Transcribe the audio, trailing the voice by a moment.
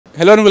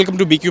Hello and welcome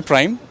to BQ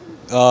Prime.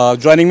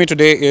 Joining me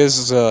today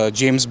is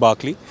James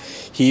Barclay.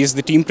 He is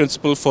the team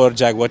principal for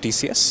Jaguar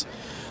TCS.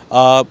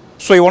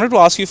 So I wanted to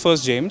ask you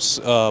first, James,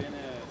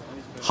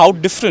 how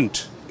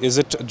different is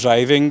it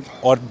driving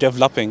or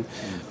developing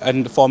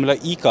a Formula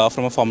E car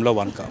from a Formula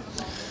One car?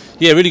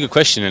 Yeah, really good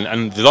question,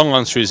 and the long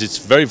answer is it's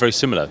very, very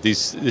similar.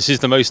 This is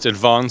the most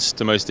advanced,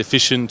 the most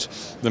efficient,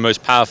 the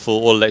most powerful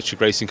all-electric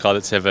racing car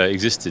that's ever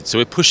existed. So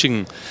we're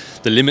pushing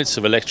the limits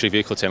of electric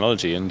vehicle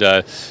technology, and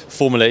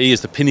Formula E is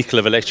the pinnacle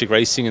of electric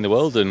racing in the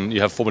world, and you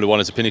have Formula One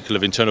as the pinnacle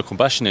of internal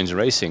combustion engine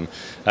racing.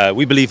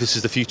 We believe this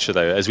is the future,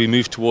 though, as we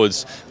move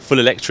towards full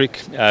electric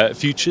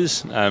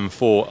futures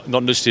for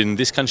not just in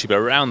this country but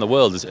around the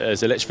world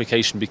as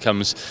electrification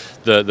becomes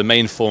the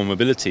main form of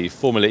mobility.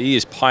 Formula E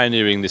is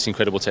pioneering this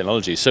incredible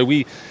technology. So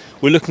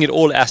we're looking at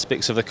all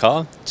aspects of the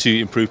car to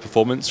improve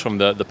performance, from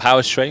the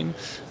powertrain,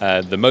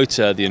 the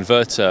motor, the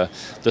inverter,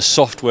 the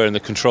software and the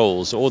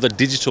controls, or the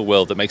digital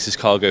world that makes this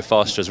car go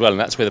faster as well. And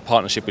that's where the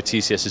partnership with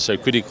TCS is so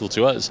critical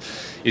to us,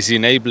 is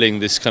enabling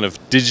this kind of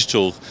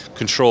digital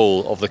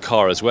control of the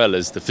car as well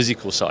as the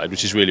physical side,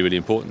 which is really, really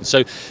important.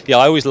 So yeah,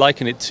 I always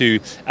liken it to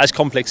as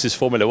complex as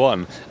Formula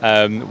One.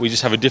 We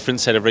just have a different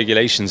set of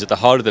regulations. At the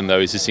heart of them, though,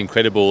 is this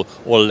incredible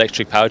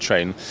all-electric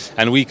powertrain.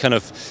 And we kind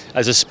of,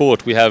 as a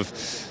sport, we have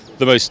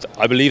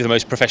I believe the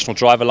most professional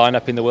driver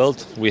lineup in the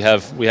world. We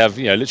have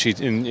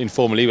literally in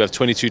Formula E we have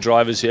 22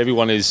 drivers.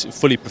 Everyone is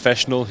fully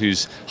professional,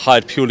 who's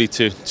hired purely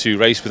to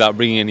race without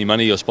bringing any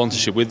money or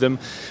sponsorship with them.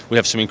 We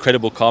have some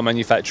incredible car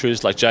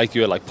manufacturers like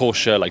Jaguar, like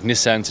Porsche, like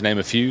Nissan, to name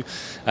a few,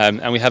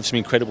 and we have some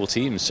incredible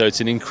teams. So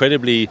it's an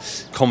incredibly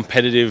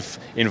competitive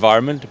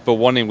environment, but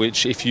one in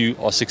which, if you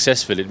are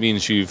successful, it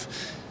means you've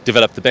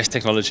developed the best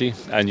technology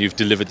and you've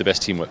delivered the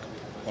best teamwork.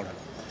 All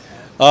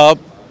right.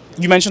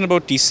 You mentioned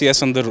about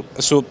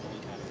TCS so.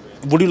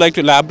 Would you like to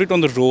elaborate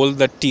on the role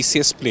that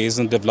TCS plays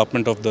in the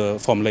development of the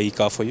Formula E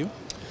car for you?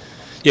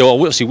 Yeah, well,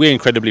 obviously we're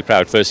incredibly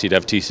proud, firstly, to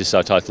have TCS as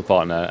our title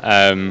partner.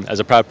 As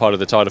a proud part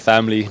of the Tata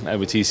family,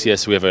 with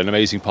TCS we have an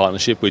amazing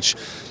partnership which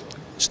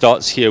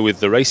starts here with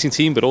the racing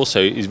team, but also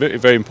is very,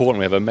 very important.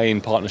 We have a main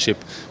partnership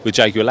with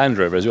Jaguar Land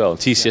Rover as well.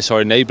 TCS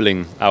are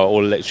enabling our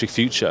all-electric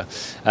future.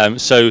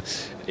 So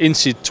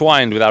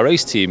intertwined with our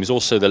race team is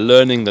also the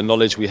learning, the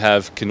knowledge we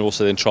have can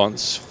also then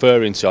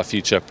transfer into our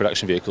future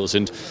production vehicles.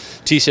 And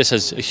TCS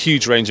has a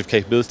huge range of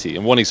capability.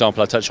 And one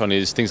example I touch on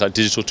is things like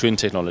digital twin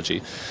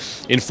technology.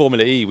 In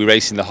Formula E, we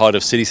race in the heart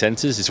of city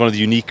centres. It's one of the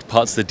unique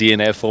parts of the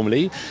DNA of Formula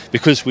E.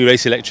 Because we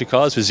race electric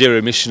cars with zero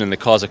emission and the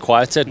cars are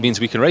quieter, it means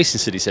we can race in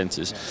city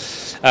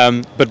centres.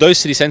 But those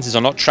city centres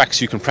are not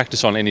tracks you can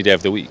practice on any day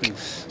of the week.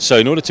 So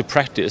in order to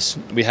practice,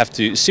 we have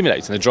to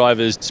simulate. And the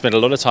drivers spend a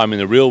lot of time in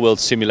the real world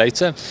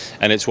simulator,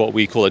 and it's what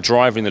we call a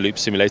driver in the loop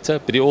simulator,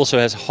 but it also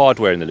has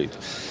hardware in the loop.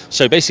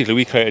 So basically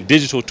we create a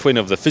digital twin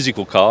of the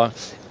physical car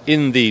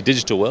in the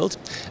digital world,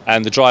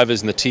 and the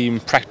drivers and the team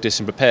practice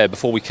and prepare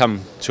before we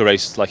come to a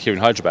race like here in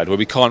Hyderabad, where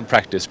we can't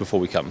practice before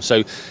we come.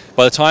 So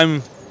by the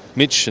time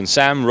Mitch and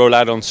Sam roll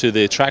out onto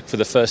the track for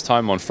the first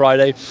time on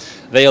Friday,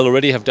 they'll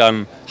already have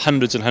done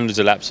hundreds and hundreds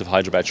of laps of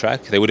Hyderabad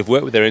track. They would have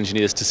worked with their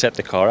engineers to set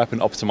the car up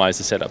and optimize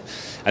the setup.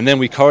 And then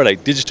we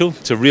correlate digital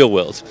to real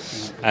world.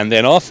 And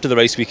then after the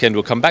race weekend,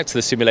 we'll come back to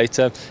the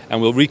simulator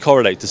and we'll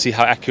recorrelate to see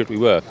how accurate we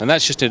were. And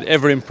that's just an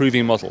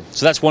ever-improving model.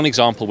 So that's one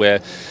example where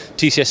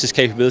TCS's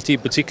capability,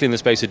 particularly in the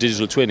space of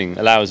digital twinning,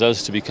 allows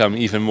us to become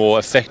even more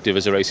effective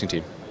as a racing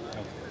team.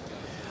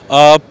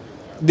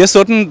 There are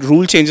certain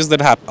rule changes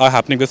that are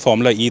happening with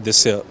Formula E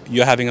this year.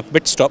 You're having a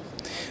pit stop,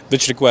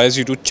 which requires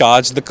you to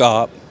charge the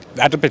car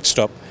at a pit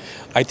stop.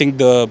 I think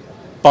the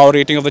power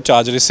rating of the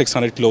charger is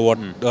 600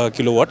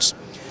 kilowatts.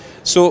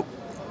 So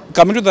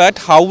coming to that,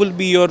 how will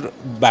be your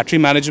battery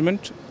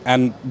management,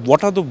 and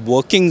what are the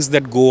workings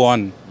that go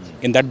on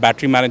in that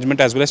battery management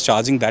as well as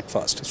charging that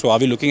fast? So are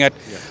we looking at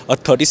a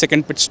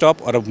 30-second pit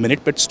stop or a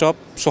minute pit stop?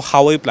 So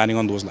how are you planning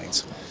on those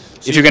lines?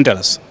 If you can tell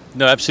us.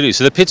 No, absolutely.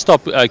 So the pit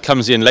stop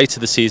comes in later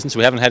this season, so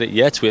we haven't had it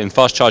yet. And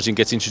fast charging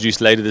gets introduced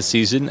later this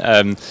season.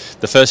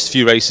 The first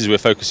few races we're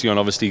focusing on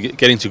obviously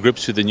getting to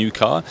grips with the new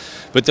car,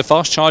 but the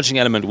fast charging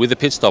element with the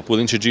pit stop will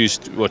introduce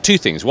two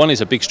things. One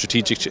is a big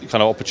strategic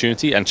kind of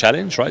opportunity and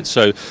challenge, right?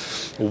 So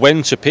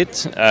when to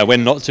pit,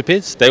 when not to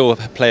pit, they will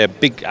play a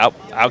big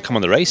outcome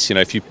on the race. You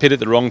know, if you pit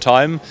at the wrong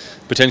time,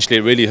 potentially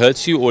it really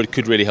hurts you, or it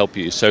could really help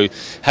you. So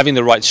having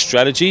the right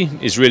strategy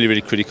is really,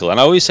 really critical. And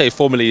I always say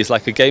Formula E is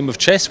like a game of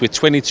chess with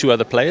 22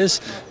 other players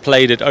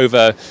played at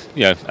over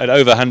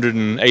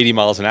 180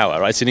 miles an hour.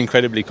 Right, it's an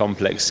incredibly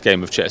complex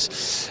game of chess.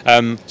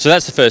 So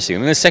that's the first thing.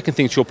 And then the second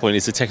thing, to your point,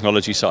 is the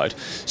technology side.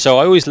 So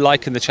I always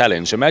liken the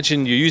challenge.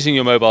 Imagine you're using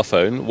your mobile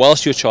phone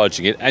whilst you're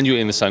charging it, and you're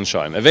in the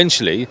sunshine.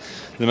 Eventually,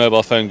 the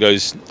mobile phone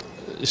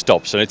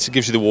stops, and it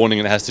gives you the warning,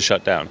 and it has to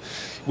shut down.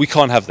 We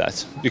can't have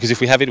that, because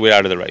if we have it, we're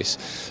out of the race.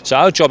 So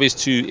our job is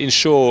to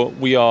ensure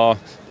we are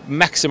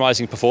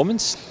maximizing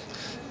performance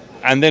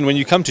And then when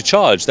you come to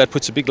charge, that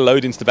puts a big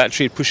load into the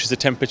battery. It pushes the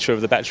temperature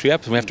of the battery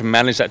up, and we have to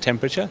manage that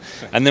temperature.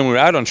 And then we're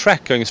out on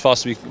track going as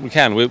fast as we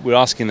can. We're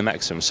asking the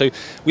maximum. So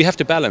we have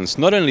to balance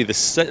not only the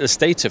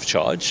state of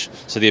charge,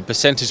 so the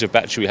percentage of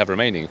battery we have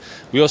remaining,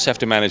 we also have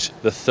to manage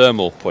the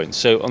thermal point.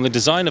 So on the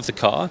design of the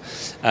car,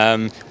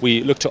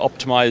 we look to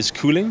optimize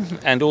cooling,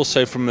 and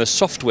also from the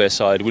software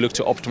side, we look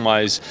to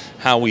optimize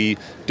how we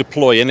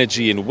deploy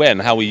energy and when,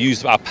 how we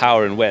use our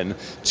power and when,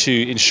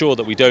 to ensure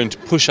that we don't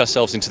push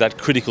ourselves into that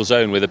critical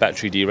zone where the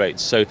battery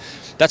derates. So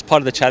that's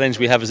part of the challenge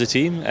we have as a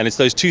team, and it's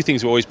those two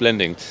things we're always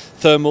blending: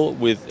 thermal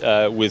with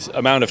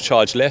amount of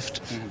charge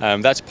left.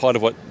 That's part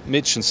of what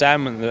Mitch and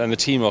Sam and the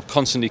team are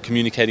constantly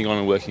communicating on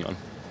and working on.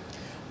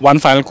 One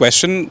final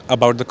question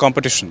about the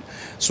competition.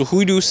 So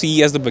who do you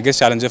see as the biggest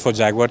challenger for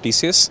Jaguar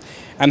TCS,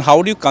 and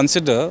how do you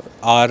consider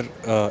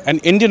an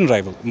Indian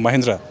rival,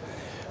 Mahindra,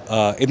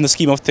 in the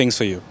scheme of things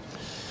for you?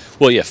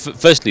 Well, yeah,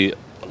 firstly,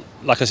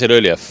 like I said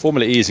earlier,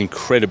 Formula E is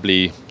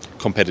incredibly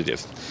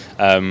competitive.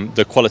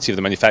 The quality of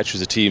the manufacturers,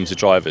 the teams, the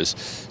drivers.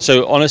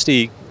 So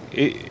honestly,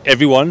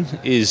 everyone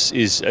is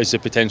a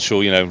potential,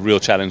 real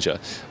challenger.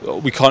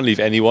 We can't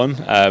leave anyone.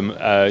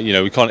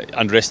 We can't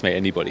underestimate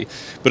anybody.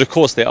 But of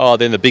course, there are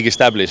then the big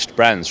established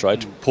brands, right?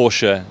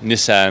 Porsche,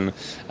 Nissan,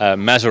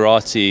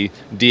 Maserati,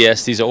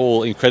 DS. These are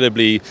all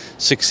incredibly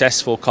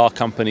successful car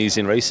companies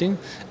in racing,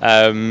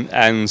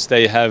 and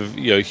they have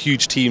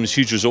huge teams,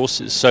 huge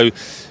resources. So,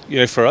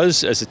 for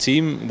us as a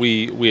team,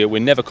 we're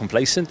never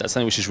complacent. That's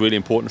something which is really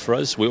important for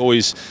us. We're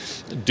always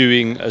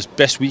doing as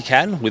best we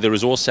can with the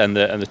resource and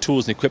the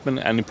tools and equipment.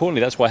 And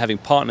importantly, that's why having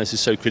partners is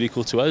so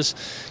critical to us.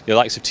 The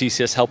likes of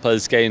TCS help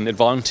us gain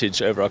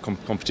advantage over our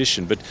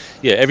competition. But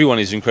yeah, everyone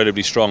is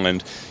incredibly strong,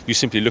 and you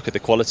simply look at the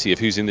quality of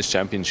who's in this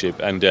championship,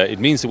 and it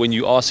means that when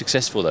you are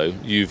successful, though,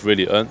 you've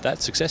really earned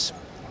that success.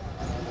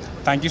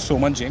 Thank you so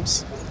much,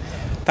 James.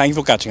 Thank you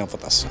for catching up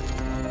with us.